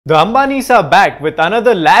The Ambanis are back with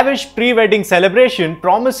another lavish pre-wedding celebration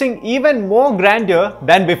promising even more grandeur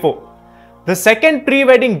than before. The second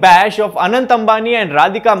pre-wedding bash of Anant Ambani and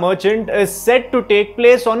Radhika merchant is set to take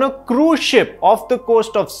place on a cruise ship off the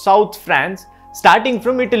coast of South France, starting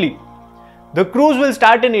from Italy. The cruise will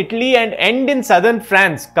start in Italy and end in southern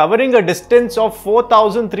France, covering a distance of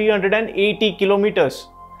 4,380 kilometers.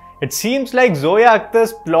 It seems like Zoya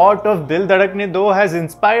Akhtar's plot of Dil Dhadakne Do has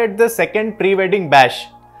inspired the second pre-wedding bash.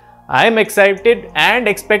 I am excited and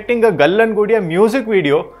expecting a Gallan Gudiya music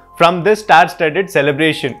video from this star-studded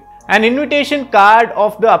celebration. An invitation card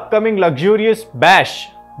of the upcoming luxurious bash,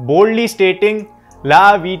 boldly stating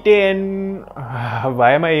La Vite en...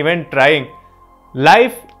 why am I even trying?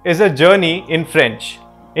 Life is a journey in French.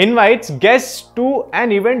 Invites guests to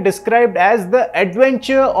an event described as the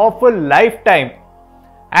adventure of a lifetime.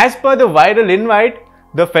 As per the viral invite,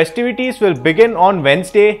 the festivities will begin on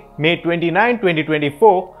Wednesday, May 29,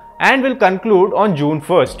 2024 and will conclude on June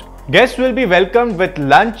 1st. Guests will be welcomed with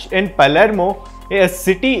lunch in Palermo, a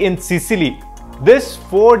city in Sicily. This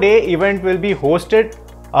 4-day event will be hosted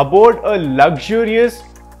aboard a luxurious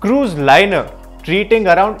cruise liner, treating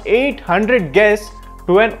around 800 guests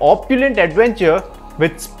to an opulent adventure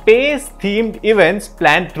with space-themed events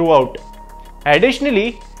planned throughout.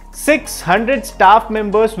 Additionally, 600 staff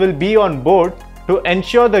members will be on board to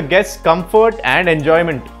ensure the guests' comfort and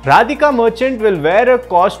enjoyment. Radhika merchant will wear a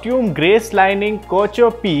costume grace lining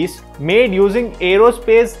couture piece made using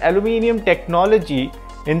aerospace aluminium technology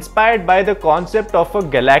inspired by the concept of a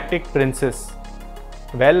galactic princess.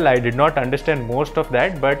 Well, I did not understand most of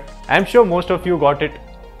that, but I'm sure most of you got it.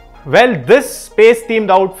 Well, this space-themed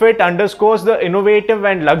outfit underscores the innovative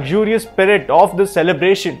and luxurious spirit of the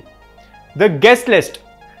celebration. The guest list.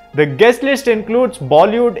 The guest list includes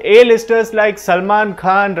Bollywood A-listers like Salman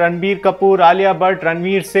Khan, Ranbir Kapoor, Alia Bhatt,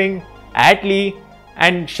 Ranveer Singh, Atlee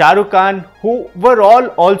and Shah Rukh Khan, who were all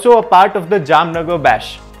also a part of the Jamnagar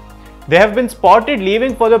bash. They have been spotted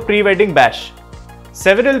leaving for the pre-wedding bash.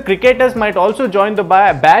 Several cricketers might also join the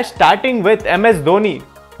bash, starting with MS Dhoni,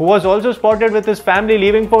 who was also spotted with his family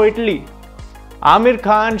leaving for Italy. Aamir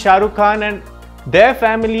Khan, Shah Rukh Khan and their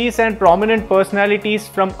families and prominent personalities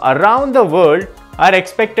from around the world are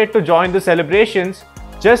expected to join the celebrations,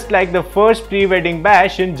 just like the first pre-wedding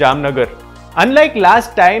bash in Jamnagar. Unlike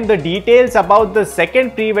last time, the details about the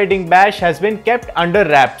second pre-wedding bash has been kept under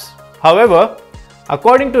wraps. However,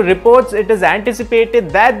 according to reports, it is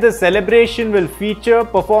anticipated that the celebration will feature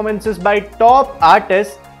performances by top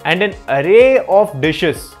artists and an array of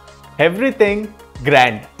dishes. Everything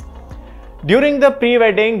grand. During the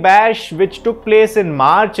pre-wedding bash, which took place in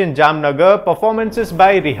March in Jamnagar, performances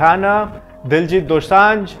by Rihanna, Diljit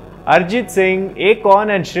Dosanjh, Arjit Singh, Akon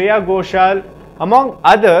and Shreya Ghoshal, among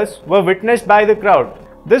others, were witnessed by the crowd.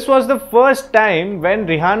 This was the first time when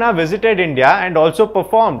Rihanna visited India and also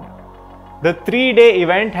performed. The 3-day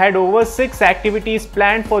event had over 6 activities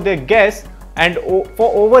planned for their guests and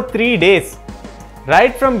for over 3 days.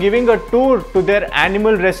 Right from giving a tour to their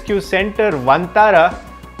animal rescue center Vantara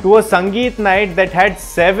to a Sangeet night that had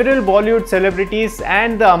several Bollywood celebrities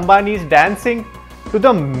and the Ambanis dancing to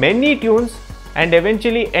the many tunes and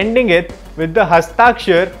eventually ending it with the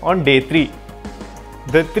Hastakshar on day 3.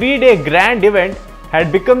 The 3-day grand event had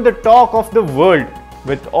become the talk of the world,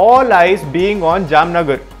 with all eyes being on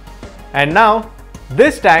Jamnagar. And now,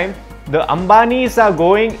 this time, the Ambanis are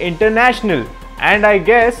going international, and I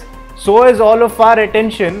guess so is all of our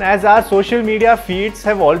attention, as our social media feeds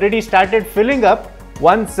have already started filling up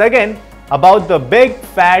once again about the big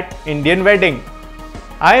fat Indian wedding.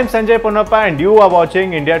 I am Sanjay Ponnappa and you are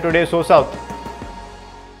watching India Today SoSouth.